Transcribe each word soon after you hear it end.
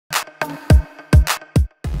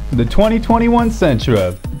The 2021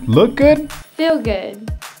 Sentra. Look good? Feel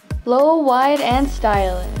good. Low, wide, and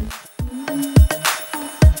styling.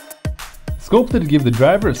 Sculpted to give the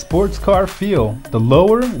driver a sports car feel, the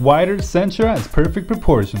lower, wider Sentra has perfect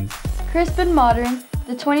proportions. Crisp and modern,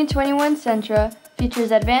 the 2021 Sentra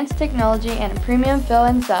features advanced technology and a premium feel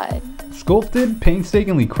inside. Sculpted,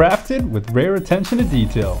 painstakingly crafted with rare attention to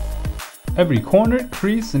detail. Every corner,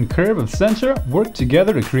 crease, and curve of Sentra work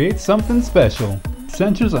together to create something special.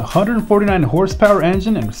 Sentra's 149 horsepower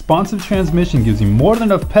engine and responsive transmission gives you more than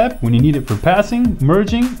enough pep when you need it for passing,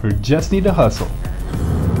 merging, or just need to hustle.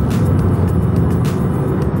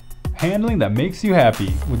 Handling that makes you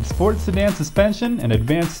happy. With sports sedan suspension and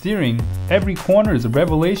advanced steering, every corner is a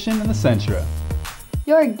revelation in the Sentra.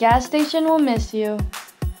 Your gas station will miss you.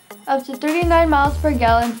 Up to 39 miles per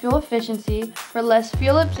gallon fuel efficiency for less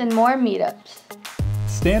fuel ups and more meetups.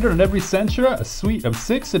 Standard on every Sentra, a suite of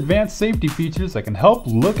 6 advanced safety features that can help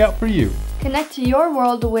look out for you. Connect to your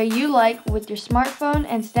world the way you like with your smartphone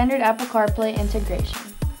and standard Apple CarPlay integration.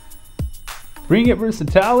 Bring it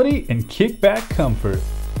versatility and kickback comfort.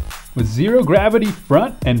 With zero gravity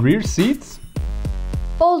front and rear seats,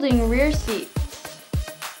 Folding rear seats.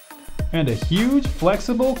 and a huge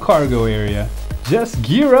flexible cargo area. Just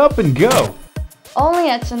gear up and go! Only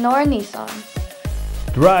at Sonora Nissan.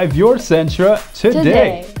 Drive your Sentra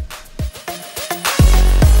today.